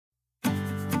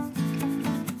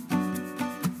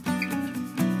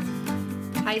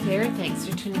Hi there, thanks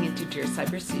for tuning into Dear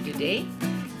Sybersue today.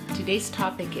 Today's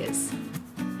topic is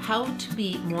how to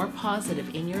be more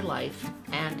positive in your life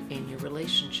and in your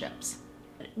relationships.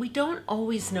 We don't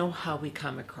always know how we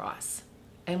come across.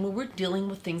 And when we're dealing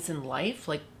with things in life,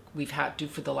 like we've had to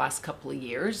for the last couple of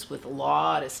years with a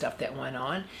lot of stuff that went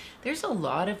on, there's a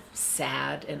lot of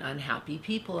sad and unhappy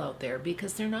people out there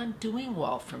because they're not doing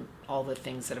well from all the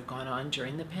things that have gone on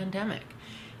during the pandemic.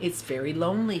 It's very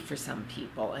lonely for some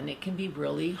people and it can be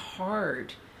really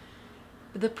hard.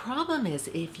 But the problem is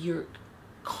if you're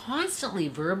constantly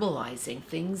verbalizing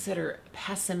things that are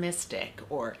pessimistic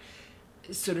or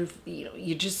sort of,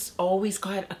 you just always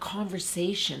got a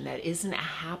conversation that isn't a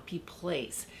happy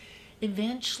place,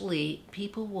 eventually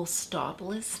people will stop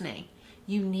listening.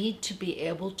 You need to be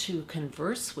able to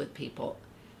converse with people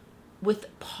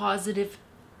with positive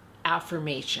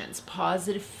affirmations,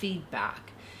 positive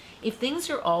feedback. If things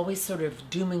are always sort of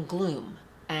doom and gloom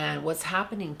and what's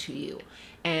happening to you,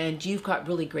 and you've got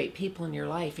really great people in your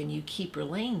life and you keep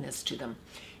relaying this to them,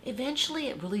 eventually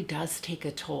it really does take a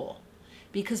toll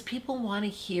because people want to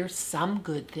hear some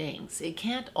good things. It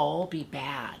can't all be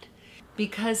bad.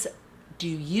 Because do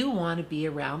you want to be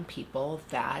around people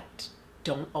that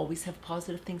don't always have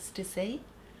positive things to say?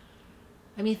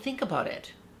 I mean, think about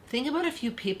it. Think about a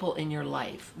few people in your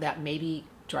life that maybe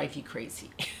drive you crazy.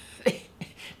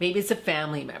 Maybe it's a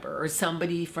family member or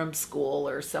somebody from school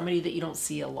or somebody that you don't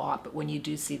see a lot, but when you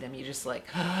do see them, you're just like,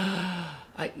 I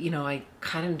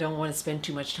kind of don't want to spend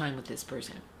too much time with this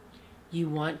person. You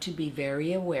want to be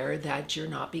very aware that you're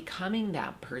not becoming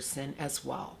that person as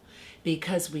well,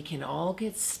 because we can all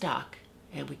get stuck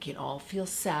and we can all feel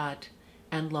sad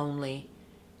and lonely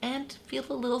and feel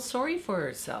a little sorry for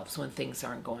ourselves when things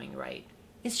aren't going right.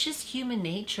 It's just human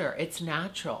nature. It's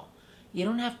natural. You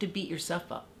don't have to beat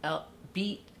yourself up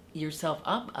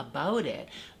about it,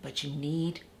 but you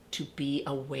need to be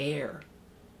aware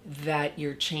that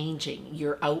you're changing.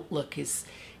 Your outlook is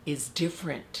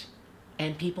different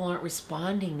and people aren't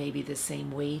responding maybe the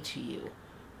same way to you.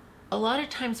 A lot of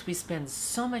times we spend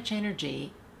so much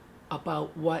energy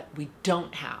about what we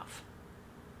don't have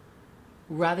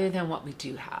rather than what we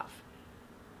do have.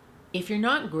 If you're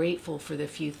not grateful for the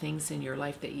few things in your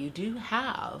life that you do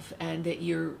have and that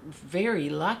you're very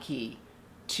lucky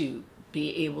to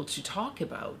be able to talk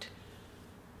about,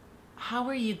 how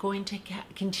are you going to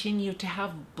continue to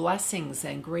have blessings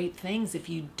and great things if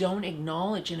you don't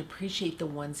acknowledge and appreciate the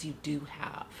ones you do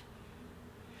have?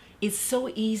 It's so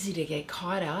easy to get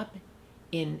caught up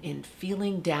in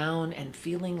feeling down and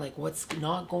feeling like what's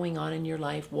not going on in your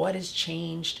life, what has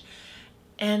changed.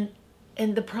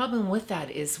 And the problem with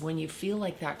that is when you feel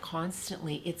like that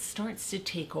constantly, it starts to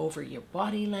take over your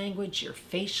body language, your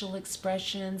facial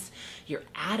expressions, your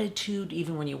attitude,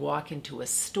 even when you walk into a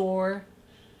store,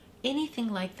 anything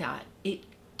like that. It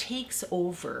takes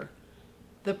over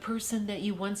the person that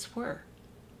you once were.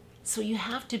 So you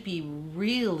have to be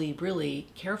really, really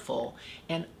careful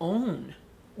and own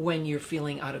when you're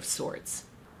feeling out of sorts.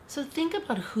 So think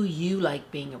about who you like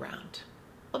being around.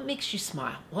 What makes you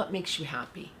smile? What makes you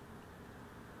happy?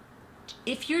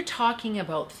 If you're talking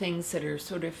about things that are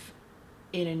sort of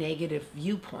in a negative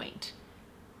viewpoint,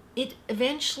 it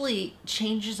eventually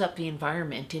changes up the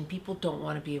environment and people don't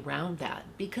want to be around that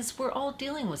because we're all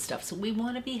dealing with stuff. So we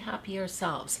want to be happy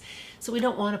ourselves. So we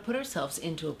don't want to put ourselves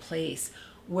into a place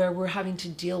where we're having to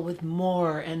deal with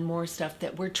more and more stuff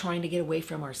that we're trying to get away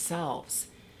from ourselves.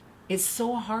 It's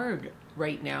so hard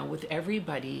right now with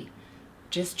everybody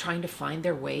just trying to find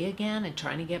their way again and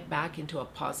trying to get back into a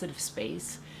positive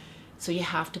space. So you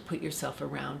have to put yourself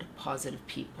around positive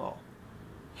people.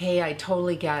 Hey, I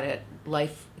totally get it.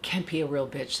 Life can be a real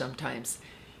bitch sometimes.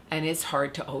 And it's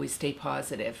hard to always stay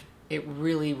positive. It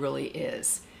really, really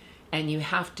is. And you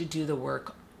have to do the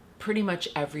work pretty much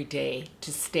every day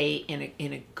to stay in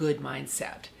a good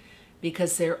mindset.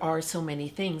 Because there are so many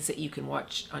things that you can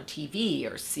watch on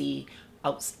TV or see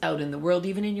out in the world,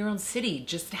 even in your own city,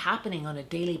 just happening on a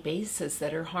daily basis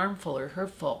that are harmful or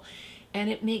hurtful. And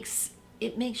it makes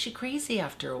you crazy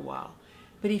after a while.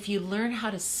 But if you learn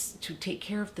how to take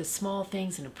care of the small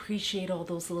things and appreciate all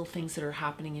those little things that are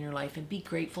happening in your life and be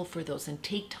grateful for those and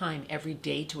take time every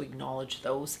day to acknowledge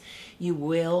those, you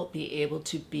will be able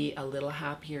to be a little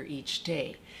happier each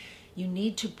day. You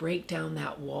need to break down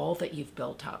that wall that you've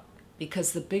built up,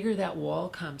 because the bigger that wall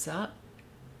comes up,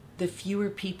 the fewer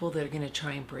people that are going to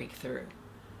try and break through.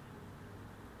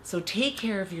 So take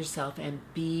care of yourself and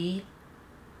be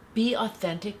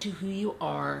authentic to who you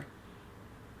are.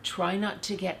 Try not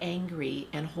to get angry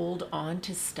and hold on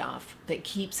to stuff that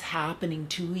keeps happening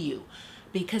to you,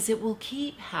 because it will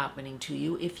keep happening to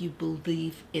you if you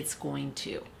believe it's going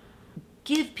to.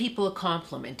 Give people a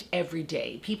compliment every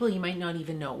day. People you might not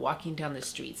even know walking down the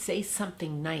street. Say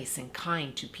something nice and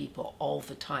kind to people all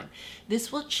the time.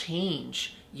 This will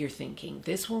change your thinking.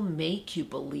 This will make you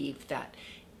believe that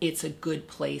it's a good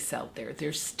place out there.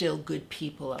 There's still good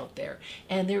people out there.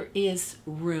 And there is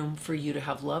room for you to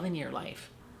have love in your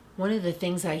life. One of the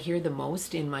things I hear the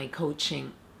most in my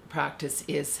coaching practice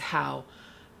is how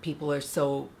people are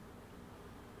so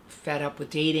fed up with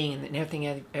dating and that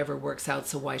nothing ever works out,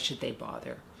 so why should they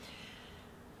bother?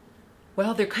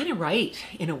 Well, they're kind of right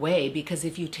in a way, because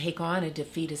if you take on a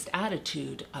defeatist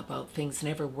attitude about things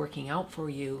never working out for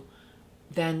you,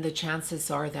 then the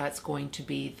chances are that's going to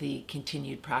be the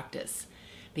continued practice,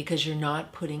 because you're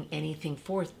not putting anything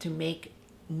forth to make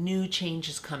new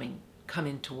changes coming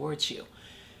towards you.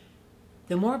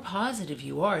 The more positive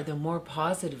you are, the more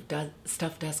positive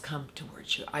stuff does come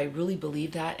towards you. I really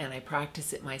believe that, and I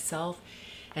practice it myself.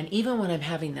 And even when I'm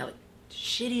having the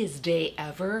shittiest day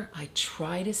ever, I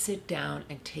try to sit down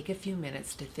and take a few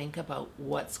minutes to think about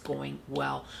what's going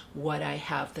well, what I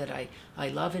have that I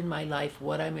love in my life,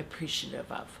 what I'm appreciative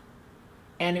of.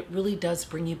 And it really does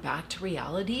bring you back to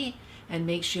reality and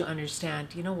makes you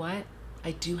understand, you know what?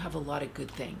 I do have a lot of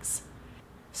good things.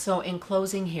 So in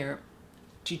closing here,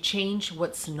 to change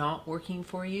what's not working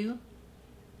for you,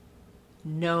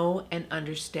 know and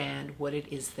understand what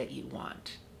it is that you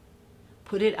want.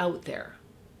 Put it out there.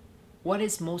 What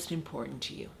is most important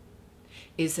to you?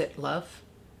 Is it love?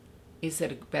 Is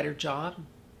it a better job,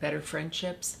 better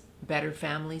friendships, better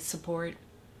family support?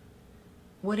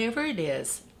 Whatever it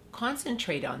is,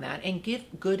 concentrate on that and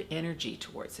give good energy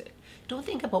towards it. Don't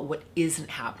think about what isn't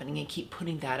happening and keep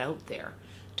putting that out there.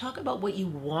 Talk about what you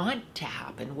want to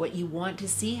happen, what you want to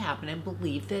see happen, and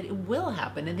believe that it will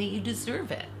happen and that you deserve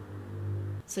it.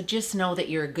 So just know that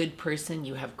you're a good person.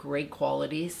 You have great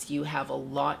qualities. You have a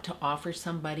lot to offer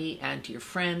somebody and to your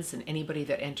friends and anybody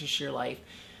that enters your life.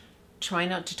 Try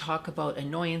not to talk about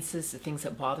annoyances, the things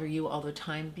that bother you all the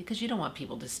time, because you don't want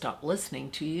people to stop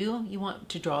listening to you. You want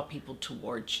to draw people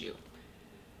towards you.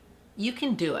 You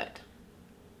can do it.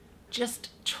 Just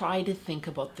try to think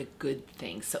about the good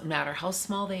things. So no matter how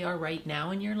small they are right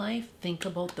now in your life, think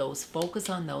about those, focus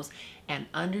on those, and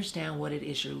understand what it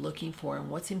is you're looking for and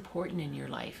what's important in your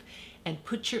life. And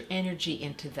put your energy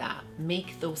into that.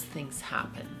 Make those things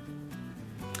happen.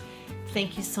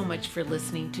 Thank you so much for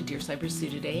listening to Dear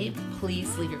Sybersue today.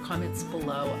 Please leave your comments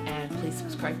below and please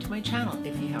subscribe to my channel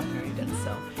if you haven't already done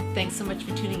so. Thanks so much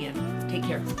for tuning in. Take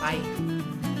care. Bye.